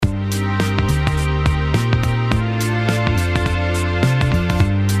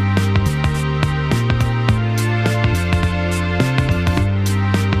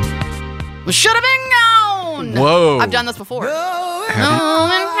I've done this before.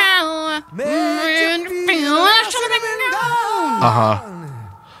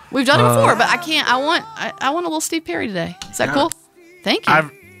 We've done it before, but I can't. I want a little Steve Perry today. Is that cool? Thank you.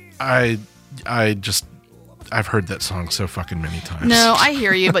 I've heard that song so fucking many times. No, I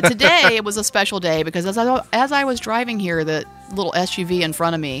hear you, but today it was a special day because as I was driving here, the little SUV in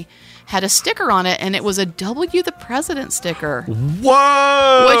front of me had a sticker on it, and it was a W the President sticker.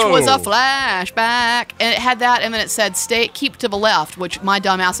 Whoa! Which was a flashback, and it had that, and then it said keep to the left, which my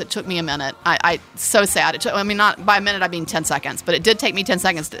dumbass, it took me a minute. I so sad. It took, I mean, not by a minute, I mean 10 seconds, but it did take me 10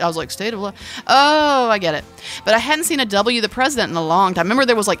 seconds. I was like, stay to the left. Oh, I get it. But I hadn't seen a W the President in a long time. Remember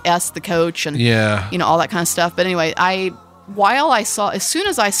there was like S the coach and all that kind of stuff. But anyway, as soon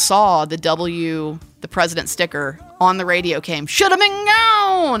as I saw the W the President sticker on the radio came, should have been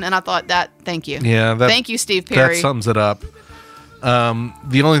gone. And I thought thank you. Yeah. Thank you, Steve Perry. That sums it up.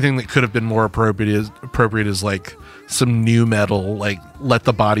 The only thing that could have been more appropriate is like some new metal, like Let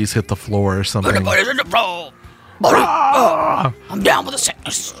the Bodies Hit the Floor or something. Let the bodies hit the floor. I'm down with the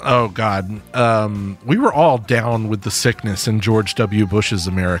sickness. Oh, God. We were all down with the sickness in George W. Bush's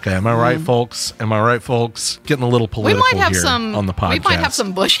America. Am I right, folks? Am I right, folks? Getting a little political on the podcast. We might have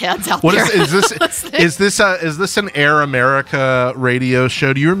some Bush heads out there. Is this an Air America radio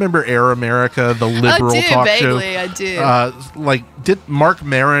show? Do you remember Air America, the liberal talk show? I do. Did Mark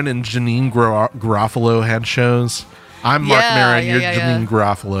Maron and Janine Garofalo had shows? I'm Mark Maron, you're Janine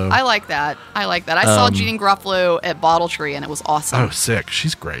Garofalo. I like that. I saw Janine Garofalo at Bottle Tree, and it was awesome. Oh, sick.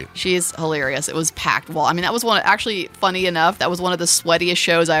 She's great. She's hilarious. It was packed. Well, I mean, that was actually, funny enough, that was one of the sweatiest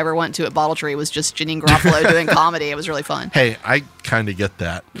shows I ever went to at Bottle Tree, was just Janine Garofalo doing comedy. It was really fun. Hey, I kind of get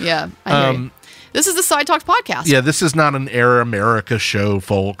that. Yeah, I hear you. This is the Side Talks podcast. Yeah, this is not an Air America show,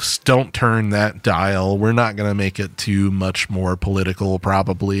 folks. Don't turn that dial. We're not going to make it too much more political,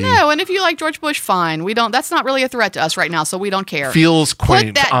 probably. No, and if you like George Bush, fine. We don't. That's not really a threat to us right now, so we don't care. Feels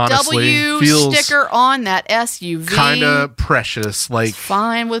quaint, Put that honestly. W sticker on that SUV. Kind of precious, like it's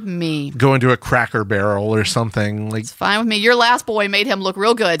fine with me. Going to a Cracker Barrel or something. Like it's fine with me. Your last boy made him look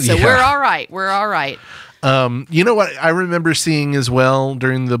real good, so we're all right. We're all right. You know what I remember seeing as well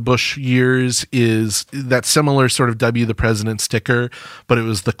during the Bush years is that similar sort of W the President sticker, but it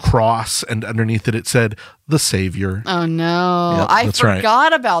was the cross, and underneath it said the Savior. Oh no, yep, I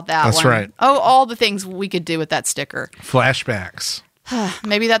forgot about that. That's one. Right. Oh, all the things we could do with that sticker. Flashbacks.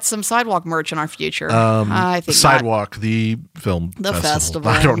 Maybe that's some Sidewalk merch in our future. I think Sidewalk, the film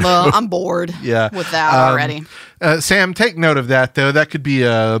festival. I don't know. Well, I'm bored. With that already. Sam, take note of that though. That could be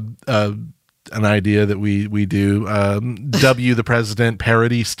an idea that we do. W the President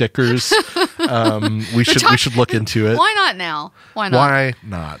parody stickers. We should look into it. Why not now? Why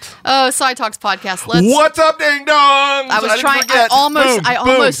not? Oh, Side Talks podcast. What's up, ding dongs? I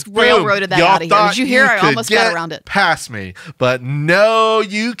almost railroaded that out of here. Did you hear? I almost got around it. Past me, but no,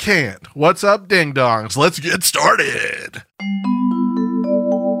 you can't. What's up, ding dongs? Let's get started.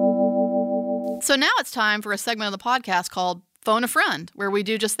 So now it's time for a segment of the podcast called Phone a Friend, where we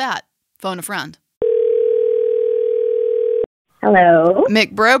do just that. Phone a friend. Hello.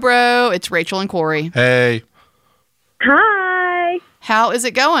 McBro, it's Rachel and Corey. Hey. Hi. How is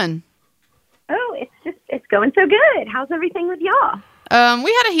it going? Oh, it's going so good. How's everything with y'all?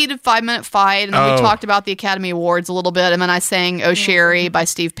 We had a heated 5-minute fight, and then we talked about the Academy Awards a little bit, and then I sang Oh Sherry by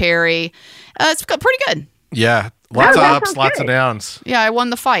Steve Perry. It's pretty good. Yeah. Lots of ups, lots of downs. Yeah, I won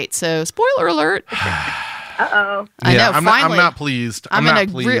the fight, so spoiler alert. Uh-oh. I know, finally. I'm not pleased. I'm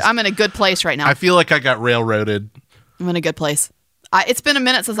in a good place right now. I feel like I got railroaded. I'm in a good place. It's been a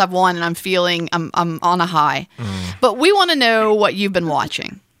minute since I've won, and I'm feeling I'm on a high. But we want to know what you've been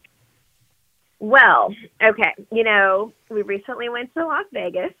watching. Well, okay. We recently went to Las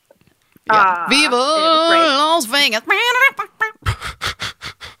Vegas. Yeah. Viva Las Vegas.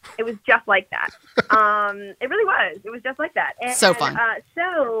 It was just like that. It really was. It was just like that. And, so fun.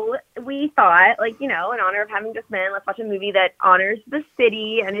 So we thought, in honor of having just been, let's watch a movie that honors the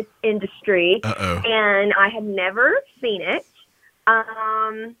city and its industry. Uh-oh. And I had never seen it.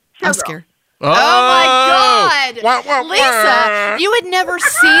 I'm scared. Oh, my God. Lisa, you had never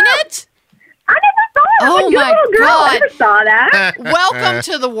seen it? I never saw it. Oh, my God. I never saw that. Welcome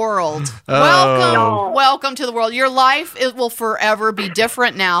to the world. Welcome to the world. Your life will forever be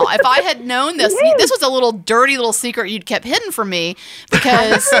different now. If I had known this was a little dirty little secret you'd kept hidden from me,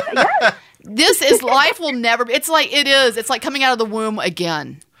 because life will never be. It's like coming out of the womb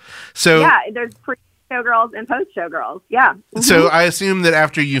again. So yeah, there's showgirls and post showgirls. Yeah. So I assume that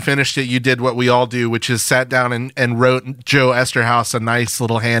after you finished it, you did what we all do, which is sat down and wrote Joe Esterhaus a nice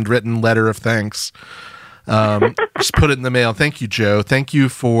little handwritten letter of thanks. Just put it in the mail. Thank you, Joe. Thank you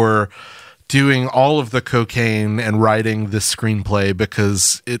for doing all of the cocaine and writing this screenplay,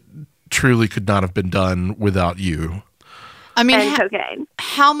 because it truly could not have been done without you. I mean, And cocaine.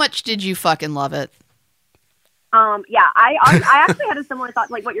 how much did you fucking love it? Yeah, I actually had a similar thought,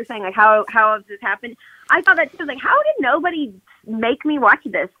 like what you're saying, like how has this happened? I thought that too. Like, how did nobody make me watch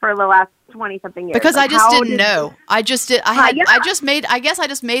this for the last 20-something years? Because like, I just how didn't did- know. I just did. I just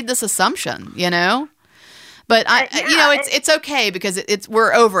made this assumption, you know. But you know, it's okay because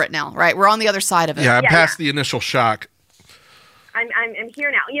we're over it now, right? We're on the other side of it. Yeah, I'm past the initial shock. I'm here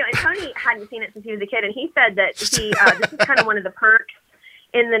now. You know, and Tony hadn't seen it since he was a kid, and he said that this is kind of one of the perks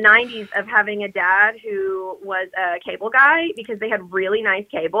in the 90s of having a dad who was a cable guy, because they had really nice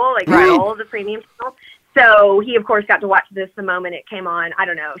cable, like all of the premium channels. So he, of course, got to watch this the moment it came on, I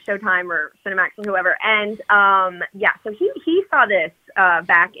don't know, Showtime or Cinemax or whoever. And, so he saw this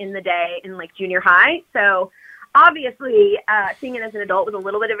back in the day in, like, junior high. So obviously, seeing it as an adult was a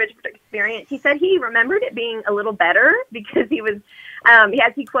little bit of a different experience. He said he remembered it being a little better because he was,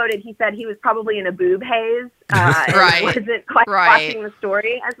 as he quoted, he said he was probably in a boob haze. Right. And wasn't quite watching the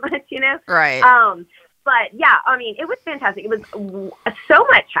story as much, you know? Right. But yeah, I mean, it was fantastic. It was so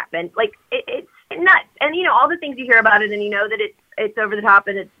much happened. Like it's nuts, and you know all the things you hear about it, and you know that it's over the top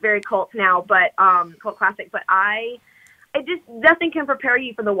and it's very cult now, but cult classic. But it just nothing can prepare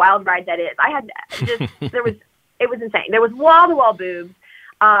you for the wild ride that is. I had just it was insane. There was wall to wall boobs.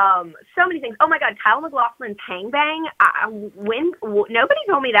 So many things. Oh my God, Kyle MacLachlan's hang bang. Nobody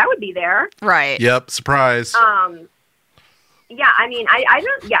told me that would be there. Right. Yep. Surprise. Yeah, I mean, I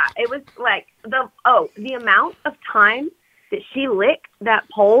don't. Yeah, it was like the amount of time that she licked that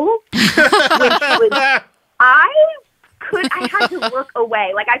pole when she was. I had to look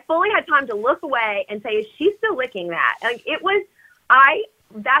away. Like I fully had time to look away and say, "Is she still licking that?" Like it was.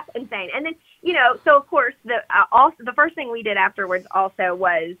 That's insane. And then you know, so of course the first thing we did afterwards also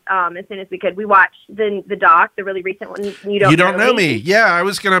was as soon as we could, we watched the doc, the really recent one. You don't know me. Yeah, I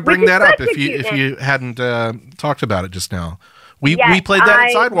was going to bring that up if you hadn't talked about it just now. We played that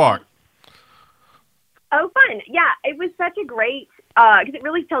at Sidewalk. Oh, fun. Yeah, it was such a great, because it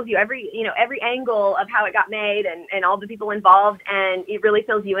really tells you every angle of how it got made and all the people involved, and it really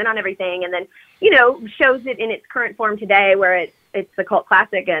fills you in on everything, and then, you know, shows it in its current form today where it's a cult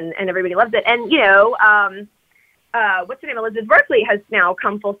classic and everybody loves it. And, you know, what's her name? Elizabeth Berkley has now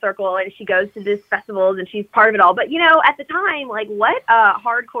come full circle, and she goes to these festivals and she's part of it all. But, you know, at the time, like, what a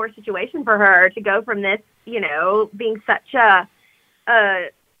hardcore situation for her to go from this, you know, being such a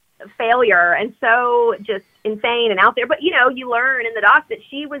failure and so just insane and out there. But, you know, you learn in the doc that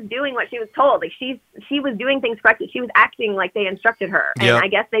she was doing what she was told. Like, she was doing things correctly. She was acting like they instructed her. And I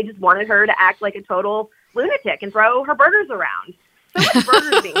guess they just wanted her to act like a total lunatic and throw her burgers around. So much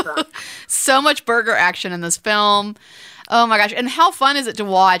burgers being thrown. So much burger action in this film. Oh my gosh. And how fun is it to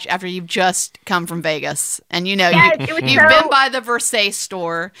watch after you've just come from Vegas? And you know, you've been by the Versailles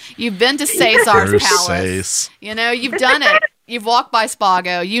store. You've been to Cesar's Palace. You know, you've done it. You've walked by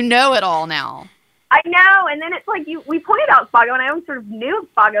Spago. You know it all now. I know. And then it's like we pointed out Spago, and I always sort of knew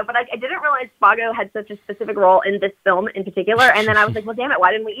of Spago, but I didn't realize Spago had such a specific role in this film in particular. And then I was like, well, damn it,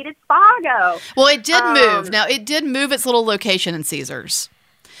 why didn't we eat at Spago? Well, it did move. Now, it did move its little location in Caesars.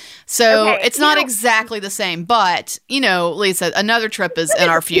 So it's not exactly the same, but, you know, Lisa, another trip is in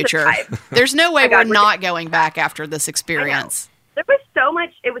our future. There's no way we're not going back after this experience. There was so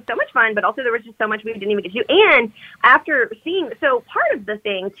much, it was so much fun, but also there was just so much we didn't even get to. And after seeing, so part of the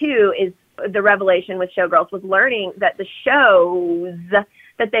thing, too, is the revelation with Showgirls was learning that the shows that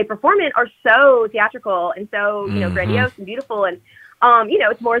they perform in are so theatrical and so, you know, grandiose and beautiful. And, you know,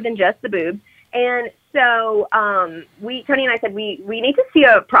 it's more than just the boobs. And so Tony and I said, we need to see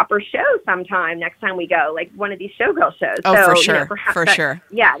a proper show sometime next time we go, like one of these Showgirl shows. Oh, so, for sure. You know, for sure.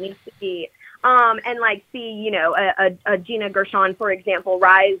 Yeah, it needs to be. And like see, you know, a Gina Gershon, for example,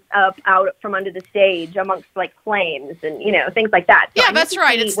 rise up out from under the stage amongst like flames and, you know, things like that. So yeah, that's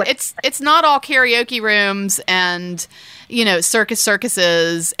right. It's not all karaoke rooms and, you know,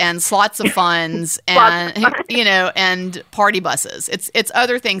 circuses and slots of funds and, you know, and party buses. It's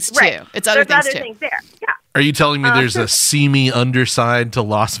other things too. Right. It's other There's things other too. things there. Yeah. Are you telling me there's a seamy underside to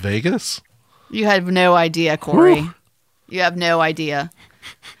Las Vegas? You have no idea, Corey. You have no idea.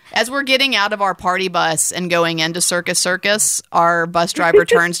 As we're getting out of our party bus and going into Circus, our bus driver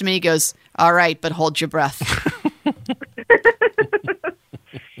turns to me and goes, all right, but hold your breath.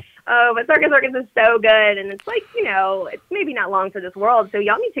 Oh, but Circus is so good. And it's like, you know, it's maybe not long for this world. So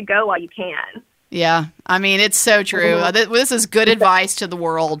y'all need to go while you can. Yeah. I mean, it's so true. This is good advice to the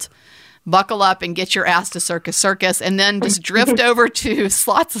world. Buckle up and get your ass to Circus and then just drift over to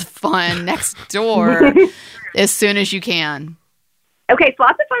Slots of Fun next door as soon as you can. Okay,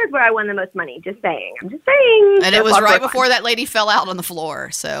 Slots of Fun is where I won the most money. Just saying. I'm just saying. And it was right before that lady fell out on the floor.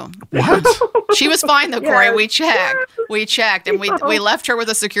 So What? she was fine though, Corey. Yes. We checked, and we left her with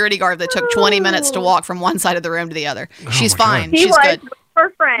a security guard that took 20 minutes to walk from one side of the room to the other. She's my fine. God. She She's was good. with her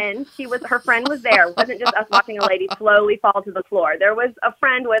friend. Her friend was there. It wasn't just us watching a lady slowly fall to the floor. There was a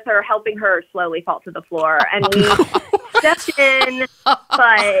friend with her helping her slowly fall to the floor, and we stepped in,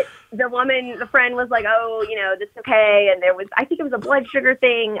 but the friend was like, "Oh, this is okay." And I think it was a blood sugar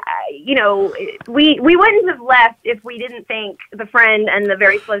thing. We wouldn't have left if we didn't think the friend and the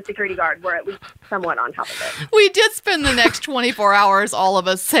very slow security guard were at least somewhat on top of it. We did spend the next 24 hours, all of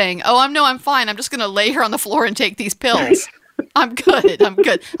us, saying, "Oh, I'm fine. I'm just going to lay here on the floor and take these pills. I'm good.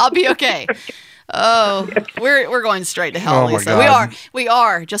 I'll be okay." Oh, we're going straight to hell, Oh, my Lisa. God. We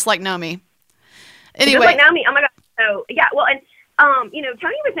are just like Nomi. Anyway, Just like Naomi. Oh my God. So yeah. Well, and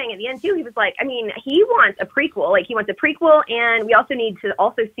Tony was saying at the end too. He was like, I mean, he wants a prequel. Like he wants a prequel, and we also need to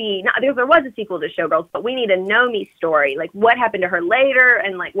see. Now, there was a sequel to Showgirls, but we need a Nomi story. Like what happened to her later,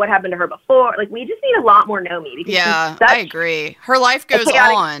 and like what happened to her before. Like we just need a lot more Nomi. Because yeah, she's such I agree. Her life goes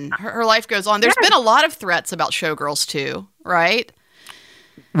chaotic- on. Her life goes on. There's been a lot of threats about Showgirls too, right?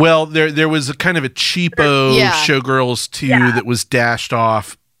 Well, there was a kind of a cheapo Yeah. Showgirls 2 that was dashed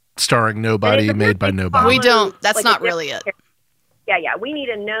off, starring nobody, And it's made by really nobody. We don't. That's like, not a really it. Yeah. We need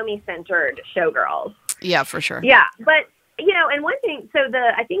a Nomi-centered Showgirls. Yeah, for sure. Yeah, but and one thing. So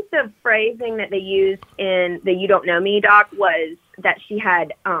I think the phrasing that they used in the "You Don't Know Me" doc was that she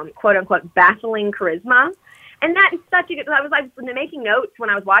had quote unquote baffling charisma, and that is such a good. I was like making notes when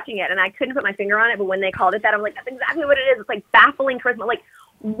I was watching it, and I couldn't put my finger on it. But when they called it that, I'm like, that's exactly what it is. It's like baffling charisma. Like,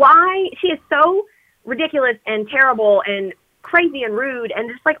 why she is so ridiculous and terrible and crazy and rude and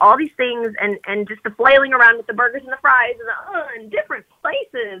just like all these things and just the flailing around with the burgers and the fries and different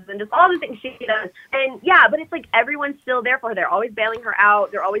places and just all the things she does. And yeah, but it's like everyone's still there for her. They're always bailing her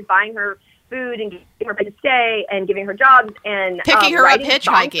out. They're always buying her food and giving her a place to stay and giving her jobs and Picking her up writing songs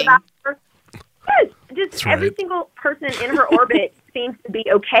hitchhiking. about her. Yes, just That's every right. single person in her orbit seems to be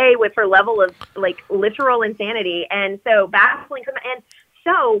okay with her level of like literal insanity. And so baffling. And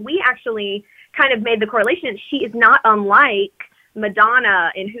so we actually kind of made the correlation. She is not unlike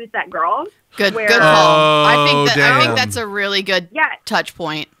Madonna in Who's That Girl? Good where- call. I think damn. that's a really good Yeah, touch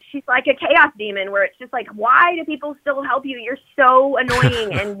point. she's like a chaos demon where it's just like, why do people still help you? You're so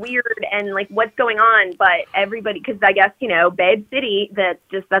annoying and weird and like what's going on? But everybody, because I guess, Babe City,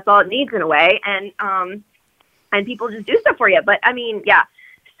 that's all it needs in a way. And people just do stuff for you. But I mean, yeah,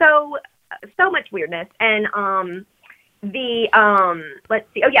 so much weirdness. And, let's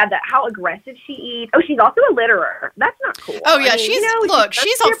see. Oh yeah, how aggressive she eats. Oh, she's also a litterer. That's not cool. Oh yeah, I mean,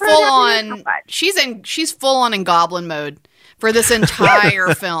 she's a full on in goblin mode for this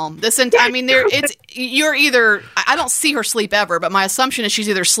entire film. You're either, I don't see her sleep ever, but my assumption is she's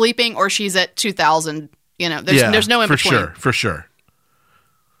either sleeping or she's at 2000. There's no in between. For sure.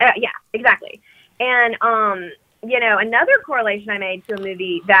 Yeah, exactly. And another correlation I made to a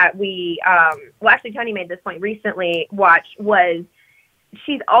movie that we, actually Tony made this point recently, watched was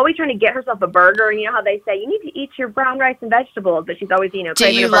she's always trying to get herself a burger. And you know how they say, you need to eat your brown rice and vegetables, but she's always, Do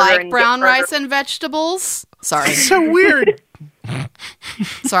craving you a burger like and brown get burger. rice and vegetables? Sorry. So weird.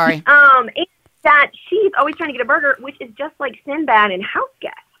 Sorry. And that she's always trying to get a burger, which is just like Sinbad in House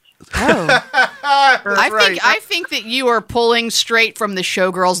Guest. Oh. Right. I think that you are pulling straight from the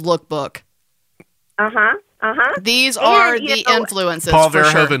Showgirls lookbook. These are the influences Paul for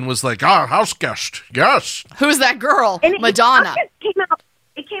sure. Verhoeven was like, house guest. Yes. Who's that girl? And Madonna. House Guest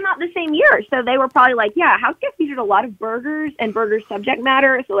came out the same year, so they were probably like, yeah, House Guest featured a lot of burgers and burger subject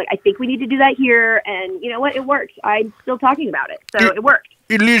matter, so like I think we need to do that here, and you know what, it worked. I'm still talking about it, so it worked.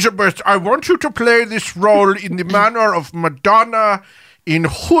 Elizabeth, I want you to play this role in the manner of Madonna in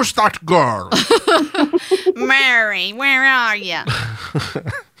Who's That Girl? Mary, where are you?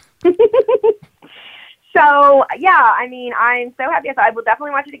 So yeah, I mean, I'm so happy. I will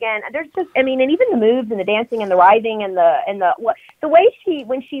definitely watch it again. There's just, I mean, and even the moves and the dancing and the writhing and the way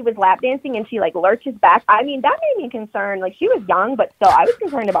when she was lap dancing and she like lurches back. I mean, that made me concerned. Like she was young, but still, I was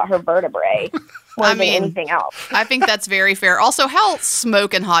concerned about her vertebrae more than anything else. I think that's very fair. Also, how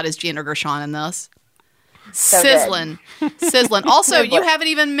smoking hot is Gina Gershon in this? So Sizzling. Also, you haven't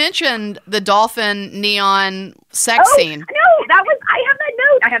even mentioned the dolphin neon sex scene. No,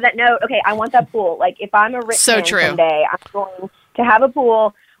 I have that note. Okay, I want that pool. Like, if I'm a rich man someday, I'm going to have a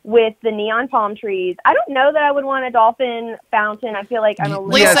pool with the neon palm trees. I don't know that I would want a dolphin fountain. I feel like I'm a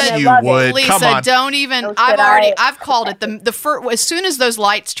little... Yes, you would. Lisa, Come on. don't even... Oh, I've called it. As soon as those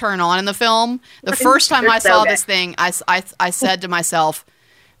lights turn on in the film, the first time I saw this thing, I said to myself,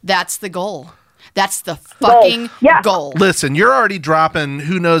 that's the goal. That's the fucking goal. Listen, you're already dropping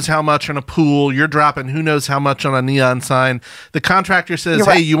who knows how much on a pool. You're dropping who knows how much on a neon sign. The contractor says,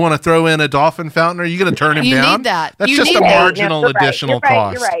 hey, you want to throw in a dolphin fountain? Are you going to turn him down? You need that. That's just a marginal additional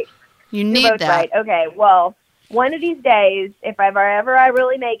cost. You're right. You need both that. Right. Okay, well, one of these days, if I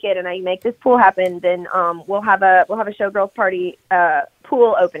really make it and I make this pool happen, then we'll have a Showgirls party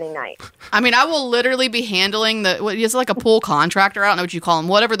pool opening night. I mean, I will literally be handling it's like a pool contractor. I don't know what you call him.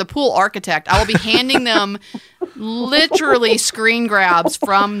 Whatever, the pool architect. I will be handing them literally screen grabs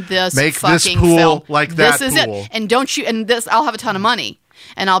from this Make fucking this pool film. like that This is pool. it. And I'll have a ton of money.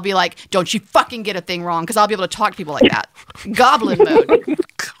 And I'll be like, don't you fucking get a thing wrong, because I'll be able to talk to people like that. Goblin mode.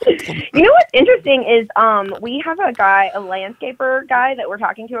 You know what's interesting is we have a landscaper guy that we're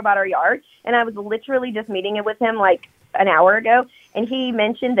talking to about our yard, and I was literally just meeting with him like an hour ago, and he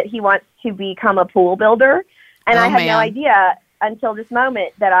mentioned that he wants to become a pool builder, and I had no idea until this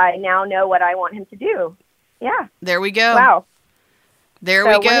moment that I now know what I want him to do. Yeah. There we go. Wow. There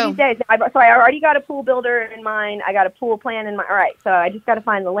we go. One of these days, I already got a pool builder in mind. I got a pool plan in mind. All right, so I just got to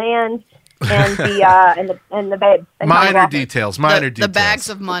find the land and the babe. Minor details. The bags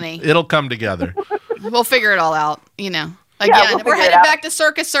of money. It'll come together. We'll figure it all out. Again, we're headed back to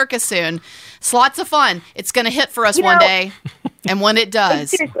Circus soon. It's lots of fun. It's going to hit for us one day, and when it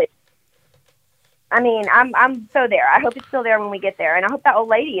does, seriously. I mean, I'm so there. I hope it's still there when we get there, and I hope that old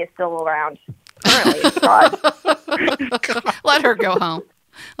lady is still around. Apparently, God. Let her go home.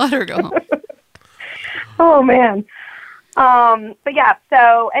 Oh man. But yeah.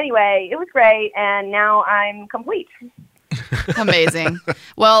 So anyway, it was great, and now I'm complete. Amazing.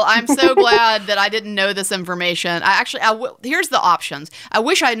 Well, I'm so glad that I didn't know this information. Here's the options. I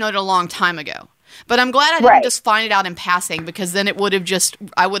wish I had known it a long time ago. But I'm glad I didn't just find it out in passing, because then I would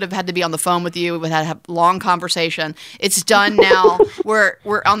have had to be on the phone with you. We would have had a long conversation. It's done now. We're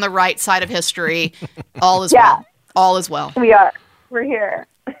on the right side of history. All is well. All is well. We are. We're here.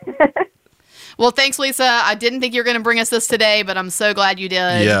 Well, thanks, Lisa. I didn't think you were going to bring us this today, but I'm so glad you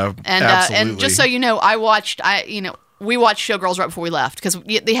did. Yeah, absolutely. And just so you know, we watched Showgirls right before we left, because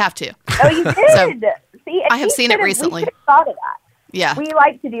they have to. Oh, you did? See, I have seen it recently. We should have thought of that. Yeah. We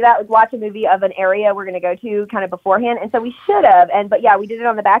like to do that, watch a movie of an area we're going to go to kind of beforehand, and so we should have. But we did it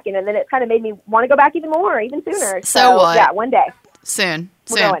on the back end, and then it kind of made me want to go back even more, even sooner. So what? Yeah, one day. Soon.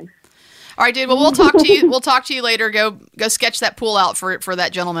 We're going. All right, dude. Well, we'll talk to you. We'll talk to you later. Go sketch that pool out for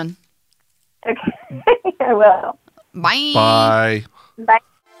that gentleman. Okay, I will. Bye. Bye. Bye.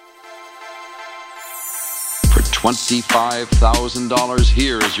 For $25,000,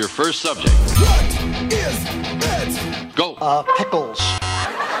 here is your first subject. What is it? Go. Pickles.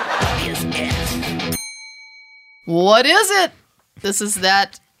 What is it? This is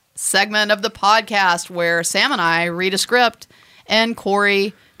that segment of the podcast where Sam and I read a script and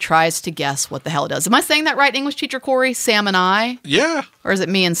Corey tries to guess what the hell it does. Am I saying that right, English teacher Corey? Sam and I? Yeah. Or is it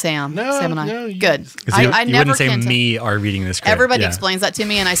me and Sam? No, Sam and I. no, Good. I never wouldn't say can me are reading the script. Everybody explains that to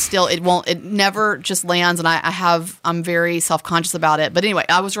me, and it never just lands, and I'm very self-conscious about it. But anyway,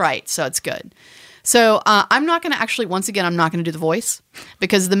 I was right, so it's good. So I'm not going to I'm not going to do the voice,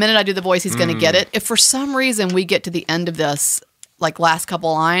 because the minute I do the voice, he's going to get it. If for some reason we get to the end of this, like last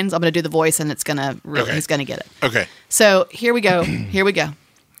couple lines, I'm going to do the voice, and it's going to he's going to get it. Okay. So here we go.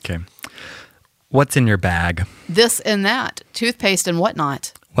 Okay. What's in your bag? This and that. Toothpaste and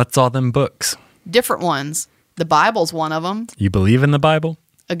whatnot. What's all them books? Different ones. The Bible's one of them. You believe in the Bible?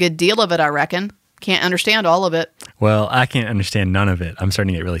 A good deal of it, I reckon. Can't understand all of it. Well, I can't understand none of it. I'm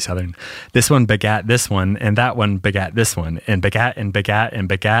starting to get really southern. This one begat this one, and that one begat this one, and begat and begat and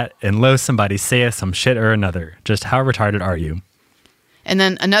begat, and lo, somebody saith some shit or another. Just how retarded are you? And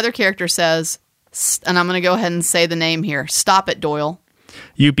then another character says, and I'm going to go ahead and say the name here. Stop it, Doyle.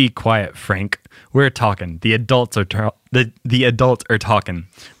 You be quiet, Frank. We're talking. The adults are the adults are talking.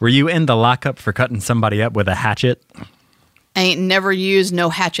 Were you in the lockup for cutting somebody up with a hatchet? Ain't never used no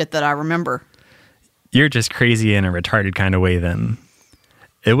hatchet that I remember. You're just crazy in a retarded kind of way then.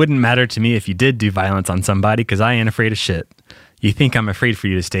 It wouldn't matter to me if you did do violence on somebody, because I ain't afraid of shit. You think I'm afraid for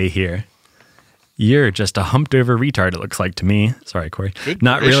you to stay here. You're just a humped over retard, it looks like to me. Sorry, Corey.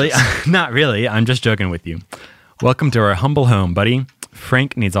 Not really. Not really. I'm just joking with you. Welcome to our humble home, buddy.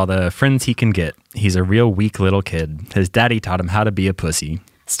 Frank needs all the friends he can get. He's a real weak little kid. His daddy taught him how to be a pussy.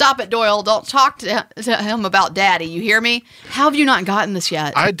 Stop it, Doyle. Don't talk to him about daddy. You hear me? How have you not gotten this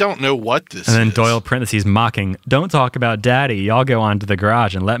yet? I don't know what this is. And then Doyle, parentheses, mocking. Don't talk about daddy. Y'all go on to the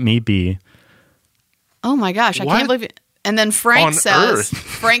garage and let me be. Oh my gosh, I What? can't believe it. And then Frank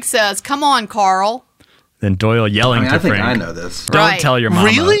says, come on, Carl. Then Doyle yelling to I think Frank. I know this. Don't Right. tell your mama.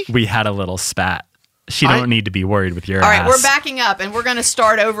 Really? We had a little spat. She don't need to be worried with your All right, ass. we're backing up, and we're going to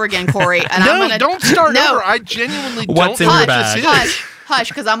start over again, Corey. And No, I'm gonna, don't start no. over. I genuinely What's don't in know your what bag? this is. Hush,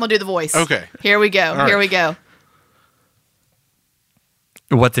 because I'm going to do the voice. Okay. Here we go. All Here right. we go.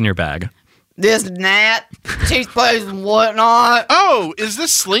 What's in your bag? This and that, toothpaste and whatnot. Oh, is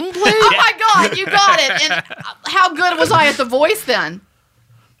this Sling Blade? Oh my God, you got it. And how good was I at the voice then?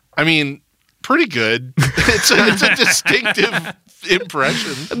 I mean, pretty good. It's a distinctive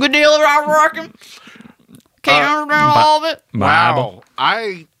impression. A good deal of our working. Can't understand all of it. Wow.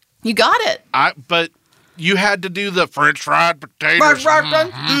 You got it. But you had to do the French fried potatoes.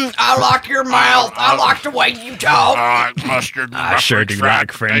 I like your mouth. I like the way you talk. Mustard. I sure do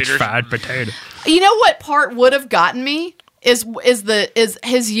like French fried potato. You know what part would have gotten me is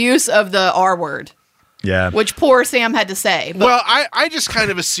his use of the R word, Yeah. which poor Sam had to say. But Well, I just kind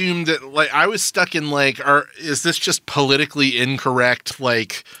of assumed that, like, I was stuck in, like, is this just politically incorrect,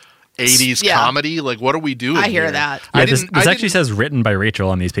 like, 80s Yeah. comedy? Like, what are we doing I hear here? that. Yeah, I this didn't. actually says written by Rachel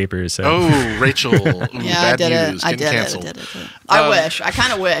on these papers. So. Oh, Rachel. Ooh, yeah, bad I did news. it. I Getting did canceled. it. I wish. I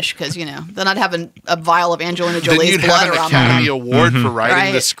kind of wish because then I'd have a vial of Angelina Then Jolie's you'd blood have an around my Academy neck. Award for writing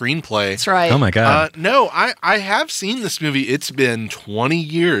Right. the screenplay. That's right. Oh my God. No, I have seen this movie. It's been 20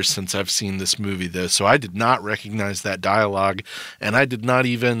 years since I've seen this movie, though, so I did not recognize that dialogue, and I did not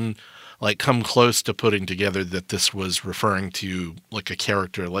even come close to putting together that this was referring to like a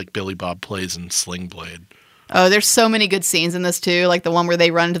character like Billy Bob plays in Sling Blade. Oh, there's so many good scenes in this too. Like the one where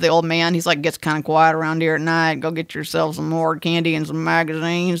they run into the old man. He's like, gets kind of quiet around here at night. Go get yourself some more candy and some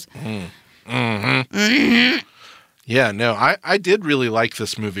magazines. Yeah, no, I did really like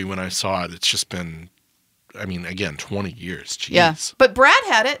this movie when I saw it. It's just been, I mean, again, 20 years. Jeez. Yeah, but Brad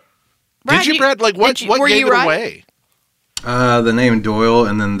had it. Did you, Brad? Like, what were gave you it right? away? The name Doyle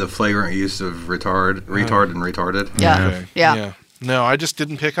and then the flagrant use of retard and retarded. Yeah. Okay. Yeah. No, I just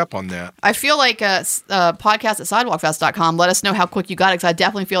didn't pick up on that. I feel like podcast at sidewalkfest.com. Let us know how quick you got it, because I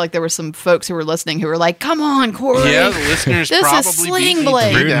definitely feel like there were some folks who were listening who were like, come on, Corey. Yeah, the listeners This is probably Sling beat me to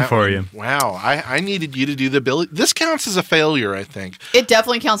Blade. do Rooting that for one. you. Wow, I needed you to do the Billy. This counts as a failure, I think. It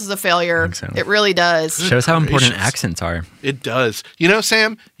definitely counts as a failure. think so. It really does. Shows how important gracious. accents are. It does. You know,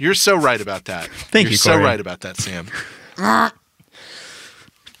 Sam, you're so right about that. Thank you're you, so Corey. right about that, Sam.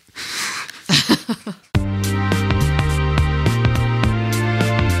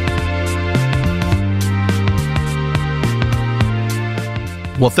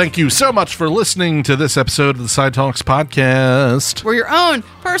 Well, thank you so much for listening to this episode of the Side Talks podcast. We're your own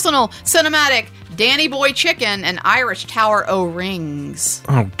personal cinematic Danny Boy Chicken and Irish Tower O-rings.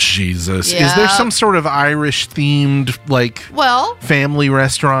 Oh, Jesus. Yeah. Is there some sort of Irish themed, Well, family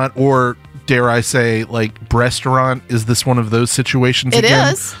restaurant, or dare I say, restaurant? Is this one of those situations it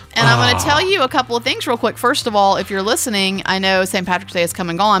again? is. And I'm going to tell you a couple of things real quick. First of all, if you're listening, I know St. Patrick's Day is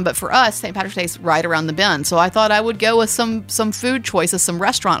coming on, but for us, St. Patrick's Day is right around the bend. So I thought I would go with some food choices, some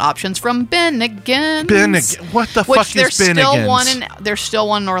restaurant options from Bennigan's. What the Which fuck there's is Bennigan's? There's still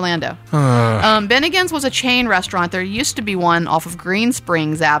one in Orlando. Bennigan's was a chain restaurant. There used to be one off of Green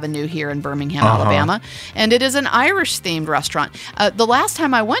Springs Avenue here in Birmingham, Alabama, and it is an Irish-themed restaurant. The last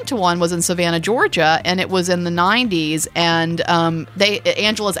time I went to one was in Savannah, Georgia, and it was in the 90s, and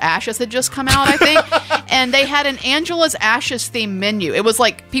Angela's Ashes had just come out, I think, and they had an Angela's Ashes themed menu. It was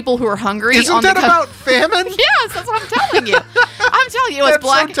like people who are hungry. Isn't that about famine? Yes, that's what I'm telling you. I'm telling you, it was That's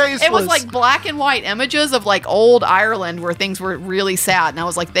black. so It was tasteless. like black and white images of old Ireland where things were really sad, and I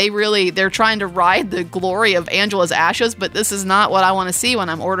was like, they're trying to ride the glory of Angela's Ashes, but this is not what I want to see when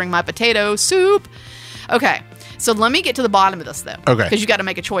I'm ordering my potato soup. Okay, so let me get to the bottom of this though. Okay. Because you got to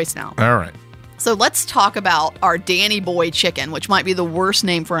make a choice now. All right. So let's talk about our Danny Boy Chicken, which might be the worst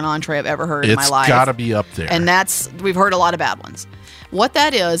name for an entree I've ever heard in my life. It's got to be up there. And we've heard a lot of bad ones. What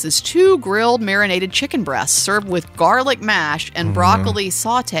that is 2 grilled marinated chicken breasts served with garlic mash and broccoli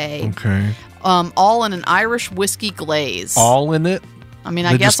saute, okay. all in an Irish whiskey glaze. All in it? I mean,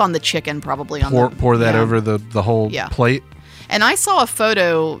 they I guess just on the chicken, probably on Pour that yeah. over the whole Yeah. plate? And I saw a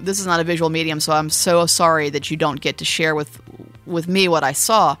photo. This is not a visual medium, so I'm so sorry that you don't get to share with me what I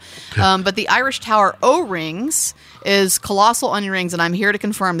saw. But the Irish Tower O-rings is colossal onion rings, and I'm here to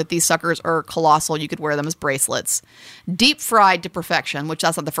confirm that these suckers are colossal. You could wear them as bracelets. Deep fried to perfection, which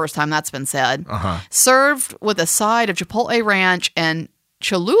that's not the first time that's been said. Served with a side of Chipotle ranch and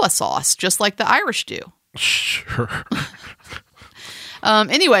Cholula sauce, just like the Irish do. Sure.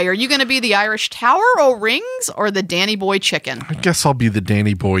 Anyway, are you going to be the Irish Tower O-rings or the Danny Boy Chicken? I guess I'll be the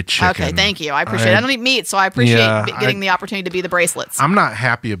Danny Boy Chicken. Okay, thank you. I appreciate it. I don't eat meat, so I appreciate Yeah, getting the opportunity to be the bracelets. I'm not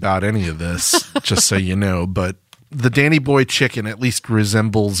happy about any of this, just so you know, but the Danny Boy chicken at least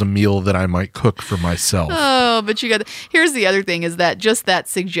resembles a meal that I might cook for myself. Oh, but here's the other thing is that just that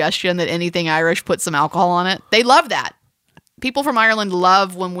suggestion that anything Irish put some alcohol on it. They love that. People from Ireland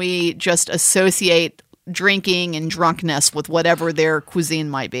love when we just associate drinking and drunkenness with whatever their cuisine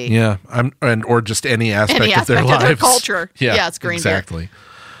might be. Yeah, or just any aspect of their lives. Their culture. Yeah, it's green exactly.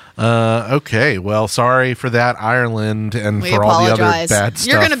 Okay, well, sorry for that, Ireland, and we for apologize. all the other bad stuff.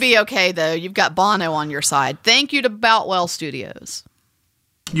 You're going to be okay, though. You've got Bono on your side. Thank you to Boutwell Studios.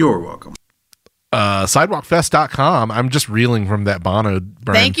 You're welcome. Sidewalkfest.com. I'm just reeling from that Bono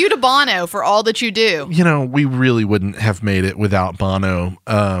burn. Thank you to Bono for all that you do. You know, we really wouldn't have made it without Bono,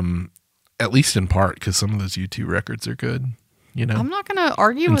 at least in part, because some of those U2 records are good. You know, I'm not going to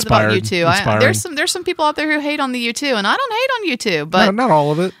argue about U2. There's some people out there who hate on the U2, and I don't hate on U2, but no, not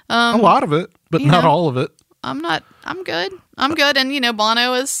all of it. A lot of it, but not all of it. I'm good. I'm good, and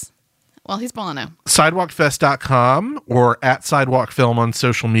Bono is, well, he's Bono. Sidewalkfest.com or at Sidewalk Film on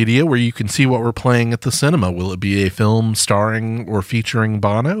social media, where you can see what we're playing at the cinema. Will it be a film starring or featuring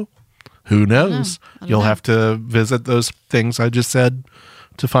Bono? Who knows? You'll have to visit those things I just said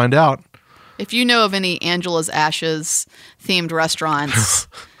to find out. If you know of any Angela's Ashes themed restaurants,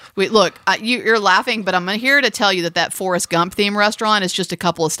 you're laughing, but I'm here to tell you that Forrest Gump themed restaurant is just a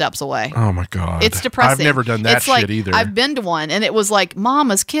couple of steps away. Oh my God. It's depressing. I've never done that shit either. I've been to one and it was like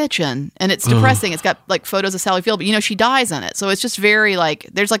Mama's Kitchen and it's depressing. It's got like photos of Sally Field, but she dies in it. So it's just very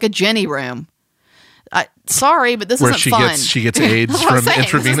there's like a Jenny room. Sorry, but this isn't fun. She gets AIDS from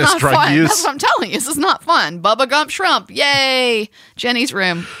intravenous drug use. That's what I'm telling you. This is not fun. Bubba Gump Shrimp. Yay. Jenny's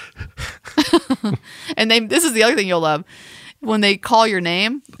room. And this is the other thing you'll love. When they call your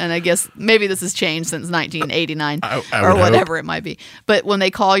name, and I guess maybe this has changed since 1989 or whatever it might be. But when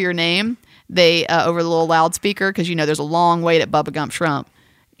they call your name, they over the little loudspeaker, because there's a long wait at Bubba Gump Shrimp.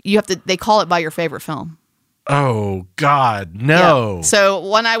 They call it by your favorite film. Oh God, no. Yeah. So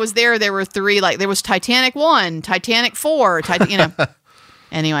when I was there were three, there was Titanic 1, Titanic 4,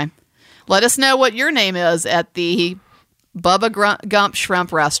 Anyway, let us know what your name is at the Bubba Gump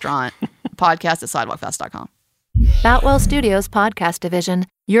Shrimp Restaurant. Podcast at sidewalkfest.com. Boutwell Studios Podcast Division.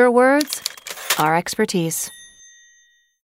 Your words, our expertise.